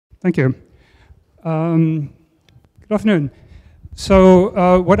Thank you. Good afternoon.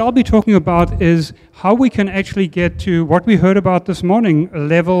 So what I'll be talking about is how we can actually get to what we heard about this morning,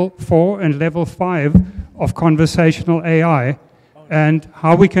 level 4 and level 5 of conversational AI, and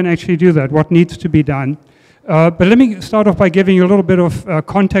how we can actually do that, what needs to be done. But let me start off by giving you a little bit of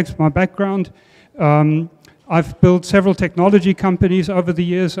context, my background. I've built several technology companies over the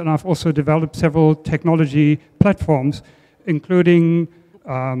years, and I've also developed several technology platforms, including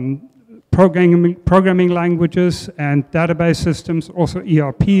programming languages and database systems, also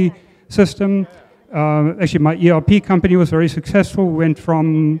ERP system. Actually, my ERP company was very successful. We went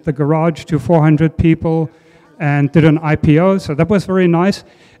from the garage to 400 people and did an IPO, so that was very nice.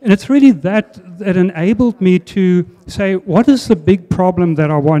 And it's really that enabled me to say, what is the big problem that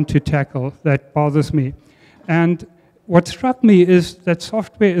I want to tackle that bothers me? And what struck me is that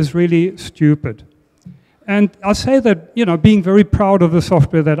software is really stupid. And I'll say that, you know, being very proud of the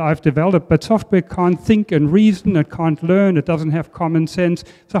software that I've developed, but software can't think and reason, it can't learn, it doesn't have common sense,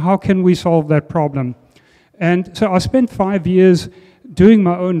 so how can we solve that problem? And so I spent 5 years doing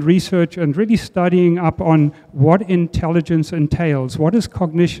my own research and really studying up on what intelligence entails, what is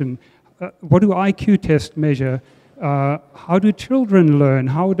cognition, what do IQ tests measure, how do children learn,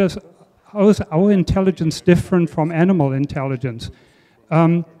 how is our intelligence different from animal intelligence?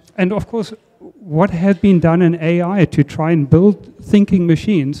 And of course, what had been done in AI to try and build thinking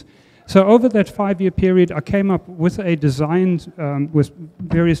machines. So over that 5-year period, I came up with a design, with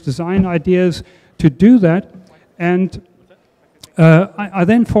various design ideas to do that. And I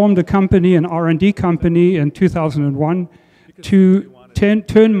then formed a company, an R&D company in 2001 to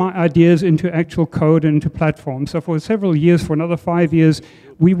turn my ideas into actual code and into platforms. So for several years, for another 5 years,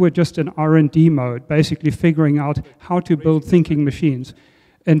 we were just in R&D mode, basically figuring out how to build thinking machines.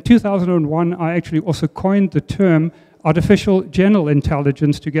 In 2001, I actually also coined the term artificial general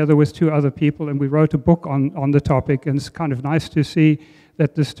intelligence together with 2 other people, and we wrote a book on the topic, and it's kind of nice to see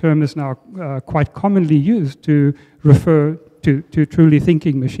that this term is now quite commonly used to refer to truly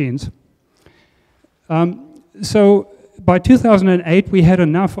thinking machines. So by 2008, we had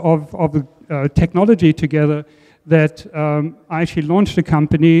enough of the technology together that I actually launched a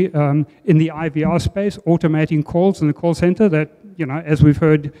company in the IVR space, automating calls in the call center that, you know, as we've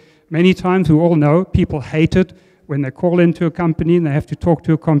heard many times, we all know people hate it when they call into a company and they have to talk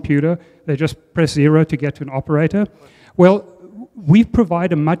to a computer. They just press 0 to get to an operator. Well, we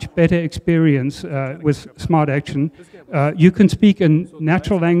provide a much better experience with Smart Action. You can speak in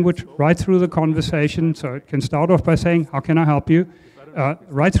natural language right through the conversation, so it can start off by saying, how can I help you?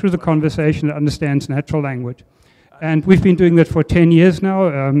 Right through the conversation, it understands natural language. And we've been doing that for 10 years now.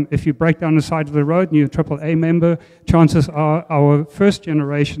 If you break down the side of the road and you're a AAA member, chances are our first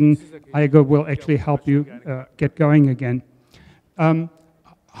generation IGO will actually help you get going again.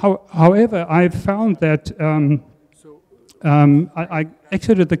 However, I've found that I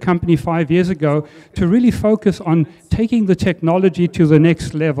exited the company 5 years ago to really focus on taking the technology to the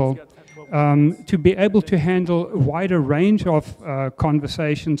next level, to be able to handle a wider range of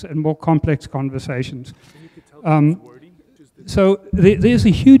conversations and more complex conversations. So there's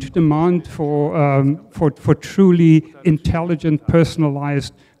a huge demand for truly intelligent,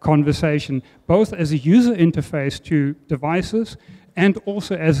 personalized conversation, both as a user interface to devices and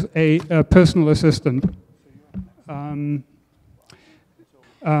also as a personal assistant. You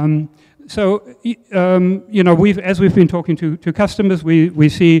know, as we've been talking to customers, we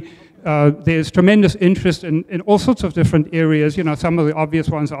see there's tremendous interest in all sorts of different areas. You know, some of the obvious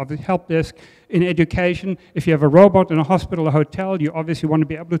ones are the help desk. In education, if you have a robot in a hospital or hotel, you obviously want to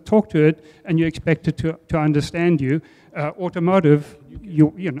be able to talk to it, and you expect it to understand you. Automotive,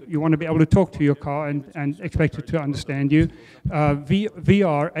 you want to be able to talk to your car and expect it to understand you.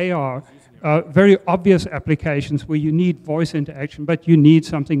 VR, AR. Very obvious applications where you need voice interaction, but you need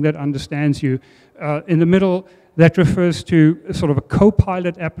something that understands you. In the middle, that refers to sort of a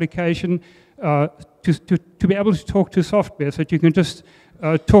co-pilot application to be able to talk to software, so that you can just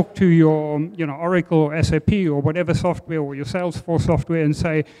talk to your Oracle or SAP or whatever software, or your Salesforce software, and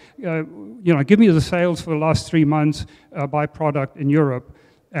say, give me the sales for the last 3 months by product in Europe.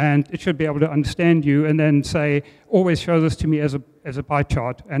 And it should be able to understand you, and then say, always show this to me as a pie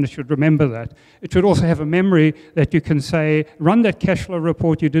chart, and it should remember that. It should also have a memory that you can say, run that cash flow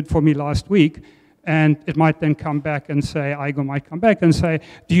report you did for me last week, and it might then come back and say, IGO might come back and say,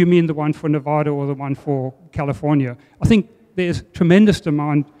 do you mean the one for Nevada or the one for California? I think there's tremendous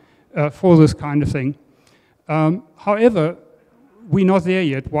demand for this kind of thing. However, we're not there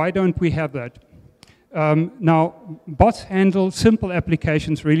yet. Why don't we have that? Now, bots handle simple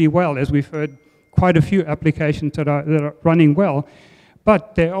applications really well, as we've heard quite a few applications that are running well.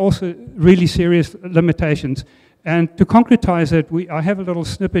 But there are also really serious limitations. And to concretize it, I have a little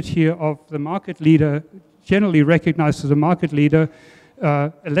snippet here of the market leader, generally recognized as a market leader,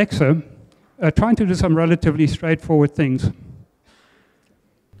 Alexa, trying to do some relatively straightforward things.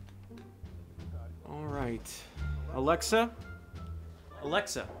 All right. Alexa,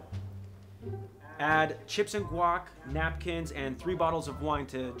 add chips and guac, napkins, and 3 bottles of wine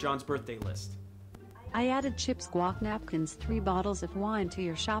to John's birthday list. I added chips, guac, napkins, 3 bottles of wine to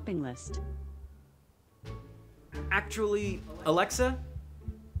your shopping list. Actually, Alexa,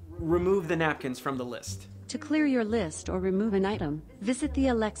 remove the napkins from the list. To clear your list or remove an item, visit the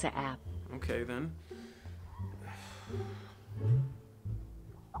Alexa app. Okay, then.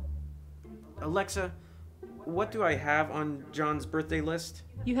 Alexa, what do I have on John's birthday list?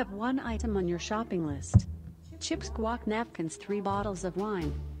 You have 1 item on your shopping list. Chips, guac, napkins, 3 bottles of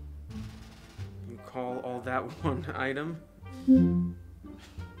wine. You call all that one item?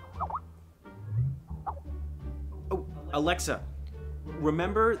 Oh, Alexa,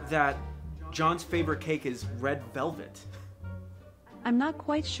 remember that John's favorite cake is red velvet. I'm not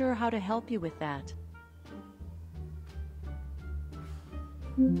quite sure how to help you with that.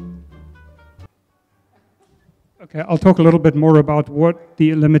 Okay, I'll talk a little bit more about what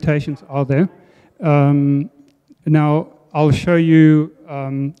the limitations are there. Now, I'll show you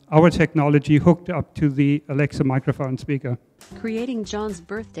our technology hooked up to the Alexa microphone speaker. Creating John's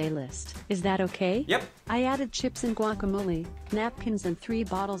birthday list. Is that okay? Yep. I added chips and guacamole, napkins, and 3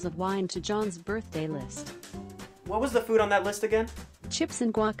 bottles of wine to John's birthday list. What was the food on that list again? Chips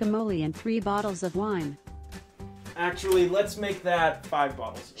and guacamole and 3 bottles of wine. Actually, let's make that 5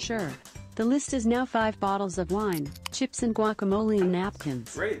 bottles. Sure. The list is now 5 bottles of wine, chips and guacamole, and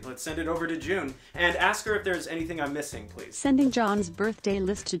napkins. Great, let's send it over to June. And ask her if there's anything I'm missing, please. Sending John's birthday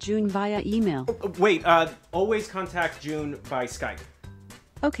list to June via email. Wait, always contact June by Skype.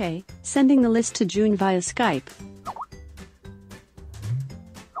 Okay, sending the list to June via Skype.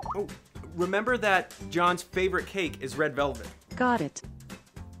 Oh, remember that John's favorite cake is red velvet. Got it.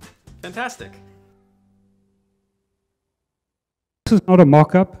 Fantastic. This is not a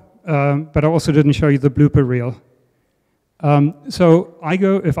mock-up. But I also didn't show you the blooper reel. So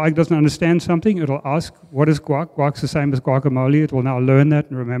if I doesn't understand something, it'll ask, what is guac? Guac's the same as guacamole. It will now learn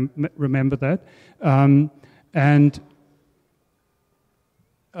that and remember that.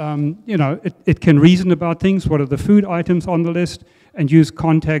 It can reason about things. What are the food items on the list? And use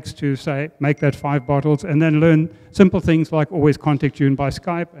context to say, make that 5 bottles, and then learn simple things like always contact June by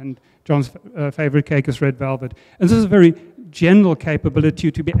Skype, and John's favorite cake is red velvet. And this is a very general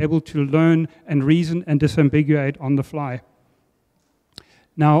capability to be able to learn and reason and disambiguate on the fly.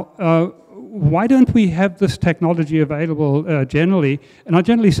 Now, why don't we have this technology available generally? And I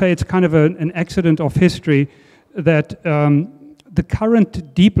generally say it's kind of an accident of history that the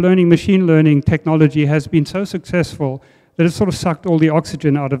current deep learning, machine learning technology has been so successful that it's sort of sucked all the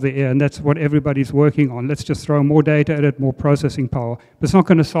oxygen out of the air, and that's what everybody's working on. Let's just throw more data at it, more processing power. But it's not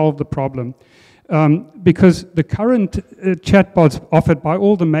going to solve the problem. Because the current chatbots offered by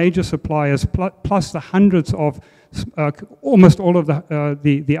all the major suppliers, plus the hundreds of, almost all of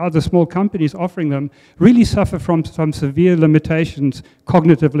the other small companies offering them, really suffer from some severe limitations,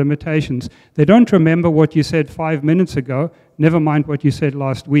 cognitive limitations. They don't remember what you said 5 minutes ago, never mind what you said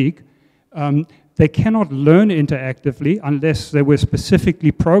last week. They cannot learn interactively unless they were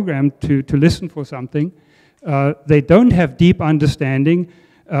specifically programmed to listen for something. They don't have deep understanding.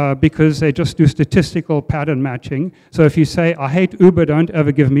 Because they just do statistical pattern matching. So if you say, I hate Uber, don't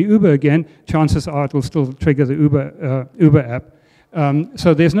ever give me Uber again, chances are it will still trigger the Uber app.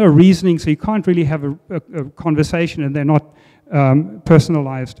 So there's no reasoning, so you can't really have a conversation, and they're not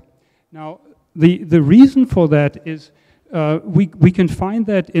personalized. Now, the reason for that is we can find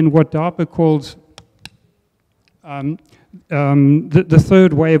that in what DARPA calls the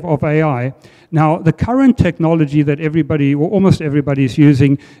third wave of AI. Now, the current technology that everybody, or almost everybody, is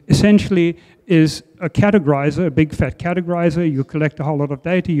using essentially is a categorizer, a big fat categorizer. You collect a whole lot of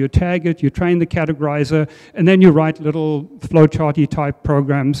data, you tag it, you train the categorizer, and then you write little flowcharty type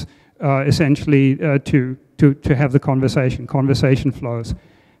programs essentially to have the conversation flows.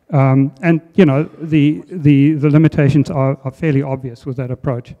 And you know, the limitations are fairly obvious with that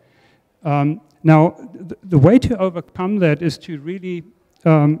approach. Now, the way to overcome that is to really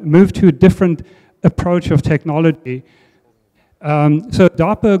move to a different approach of technology. So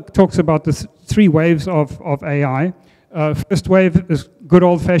DARPA talks about the 3 waves of AI. First wave is good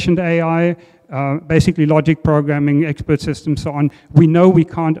old-fashioned AI, basically logic programming, expert systems, so on. We know we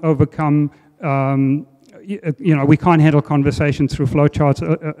can't overcome, we can't handle conversations through flowcharts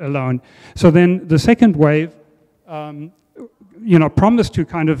alone. So then the second wave promised to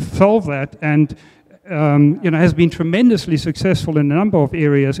kind of solve that, and has been tremendously successful in a number of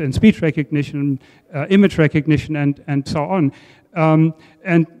areas, in speech recognition, image recognition, and so on.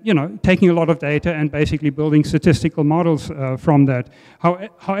 And taking a lot of data and basically building statistical models from that.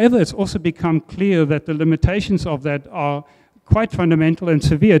 However, it's also become clear that the limitations of that are quite fundamental and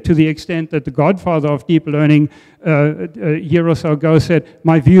severe, to the extent that the godfather of deep learning a year or so ago said,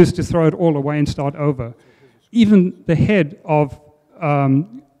 my view is to throw it all away and start over. Even the head of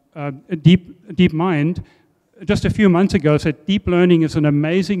DeepMind just a few months ago said deep learning is an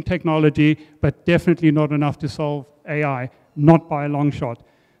amazing technology, but definitely not enough to solve AI, not by a long shot.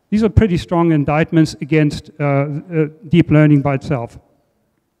 These are pretty strong indictments against deep learning by itself.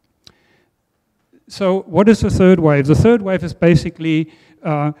 So what is the third wave? The third wave is basically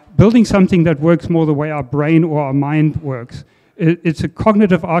building something that works more the way our brain or our mind works. It's a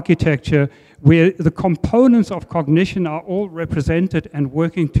cognitive architecture where the components of cognition are all represented and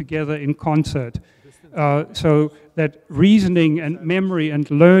working together in concert. So that reasoning and memory and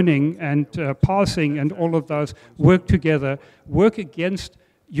learning and parsing and all of those work together, work against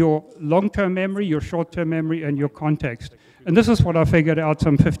your long-term memory, your short-term memory, and your context. And this is what I figured out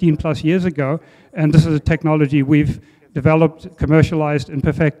some 15 plus years ago, and this is a technology we've developed, commercialized, and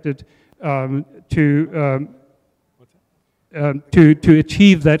perfected to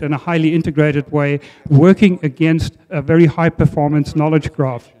achieve that in a highly integrated way, working against a very high-performance knowledge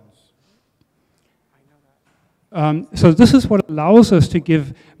graph. So this is what allows us to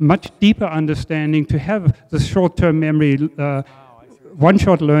give much deeper understanding, to have the short-term memory,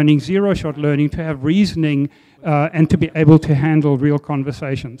 one-shot learning, zero-shot learning, to have reasoning, and to be able to handle real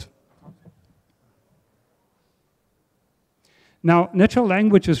conversations. Now, natural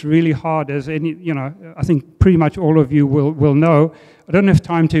language is really hard, as any, I think pretty much all of you will know. I don't have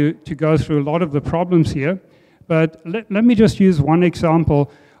time to go through a lot of the problems here, but let me just use one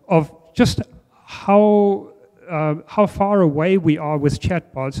example of just how far away we are with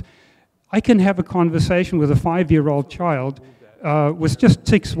chatbots. I can have a conversation with a 5-year-old child with just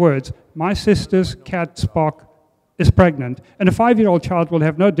 6 words. My sister's cat, Spock, is pregnant. And a 5-year-old child will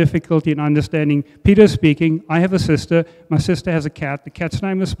have no difficulty in understanding, Peter speaking, I have a sister, my sister has a cat, the cat's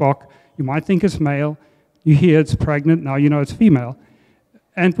name is Spock, you might think it's male, you hear it's pregnant, now you know it's female.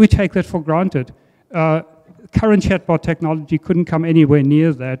 And we take that for granted. Current chatbot technology couldn't come anywhere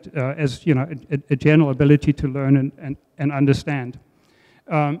near that as a general ability to learn and understand.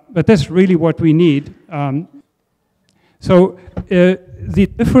 But that's really what we need. So the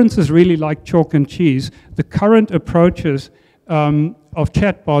difference is really like chalk and cheese. The current approaches of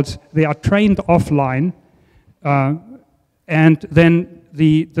chatbots, they are trained offline, and then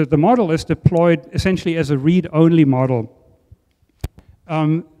the model is deployed essentially as a read-only model.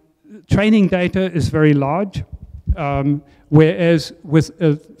 Training data is very large, whereas with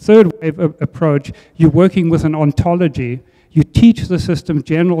a third wave approach, you're working with an ontology. You teach the system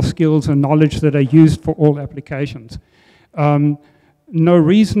general skills and knowledge that are used for all applications. No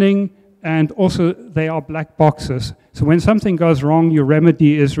reasoning, and also they are black boxes. So when something goes wrong, your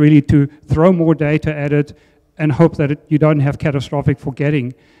remedy is really to throw more data at it and hope that you don't have catastrophic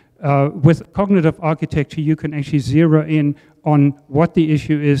forgetting. With cognitive architecture, you can actually zero in on what the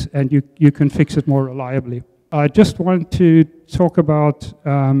issue is, and you can fix it more reliably. I just want to talk about,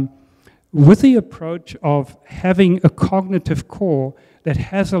 with the approach of having a cognitive core that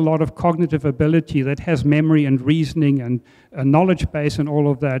has a lot of cognitive ability, that has memory and reasoning and a knowledge base and all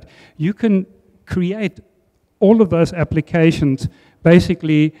of that, you can create all of those applications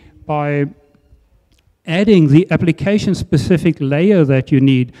basically by adding the application-specific layer that you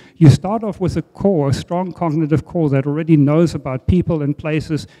need. You start off with a core, a strong cognitive core that already knows about people and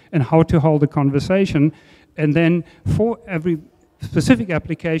places and how to hold a conversation, and then for every specific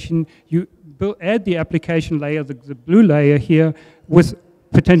application, you add the application layer, the blue layer here, with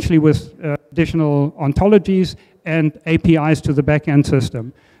potentially with additional ontologies and APIs to the back-end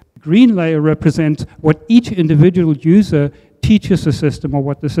system. The green layer represents what each individual user teaches the system, or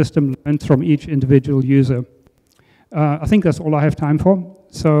what the system learns from each individual user. I think that's all I have time for,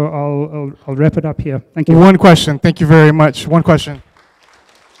 so I'll wrap it up here. Thank you. One question. Thank you very much. One question.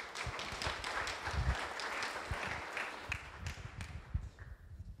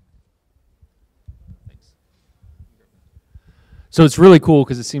 So it's really cool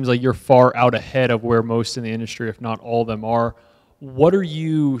because it seems like you're far out ahead of where most in the industry, if not all of them, are. What are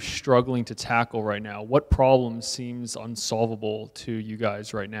you struggling to tackle right now? What problem seems unsolvable to you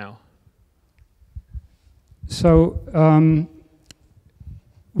guys right now? So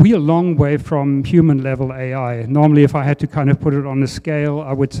we're a long way from human level AI. Normally, if I had to kind of put it on a scale,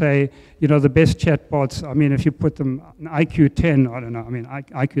 I would say, you know, the best chatbots, I mean, if you put them an IQ 10, I don't know, I mean,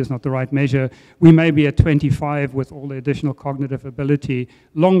 IQ is not the right measure. We may be at 25 with all the additional cognitive ability,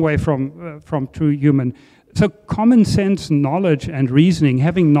 long way from true human. So common sense knowledge and reasoning,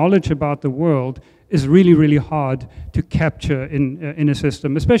 having knowledge about the world is really, really hard to capture in a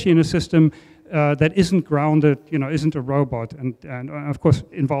system, especially in a system that isn't grounded, you know, isn't a robot. And of course,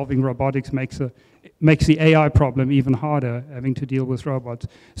 involving robotics makes the AI problem even harder, having to deal with robots.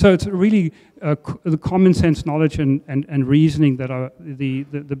 So it's really the common sense knowledge and reasoning that are the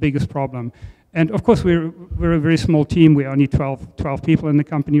biggest problem. And of course, we're a very small team. We're only 12 people in the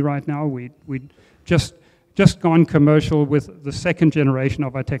company right now. We just gone commercial with the second generation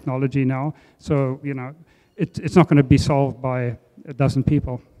of our technology now. So, you know, it's not going to be solved by a dozen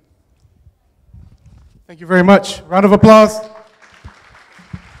people. Thank you very much. Round of applause.